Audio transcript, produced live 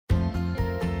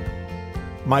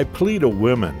my plea to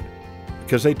women,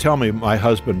 because they tell me my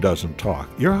husband doesn't talk.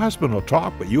 Your husband will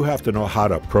talk, but you have to know how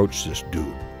to approach this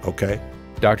dude, okay?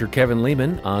 Dr. Kevin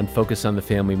Leman on Focus on the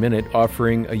Family Minute,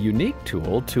 offering a unique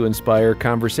tool to inspire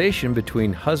conversation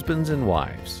between husbands and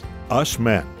wives. Us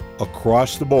men,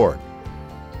 across the board.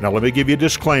 Now, let me give you a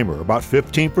disclaimer. About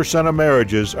 15% of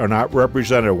marriages are not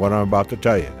represented, what I'm about to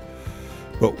tell you.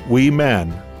 But we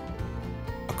men,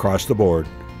 across the board,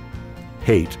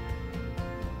 hate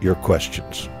your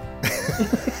questions.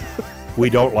 We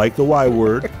don't like the Y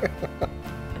word.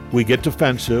 We get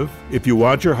defensive. If you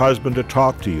want your husband to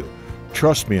talk to you,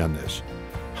 trust me on this.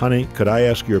 Honey, could I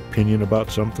ask your opinion about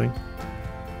something?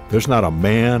 There's not a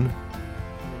man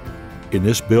in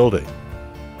this building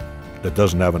that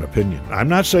doesn't have an opinion. I'm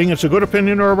not saying it's a good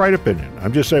opinion or a right opinion.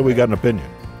 I'm just saying we got an opinion.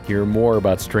 Hear more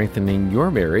about strengthening your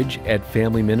marriage at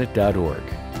FamilyMinute.org.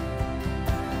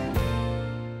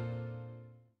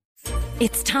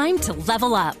 It's time to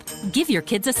level up. Give your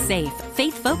kids a safe,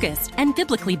 faith-focused, and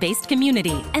biblically based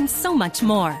community, and so much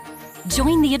more.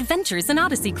 Join the Adventures in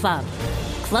Odyssey Club.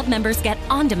 Club members get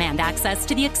on-demand access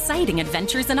to the exciting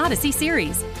Adventures in Odyssey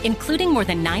series, including more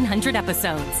than 900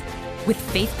 episodes. With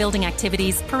faith-building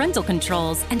activities, parental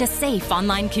controls, and a safe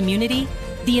online community,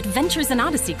 the Adventures in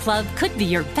Odyssey Club could be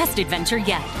your best adventure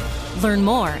yet. Learn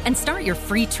more and start your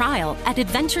free trial at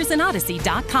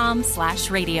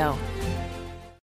adventuresinodyssey.com/radio.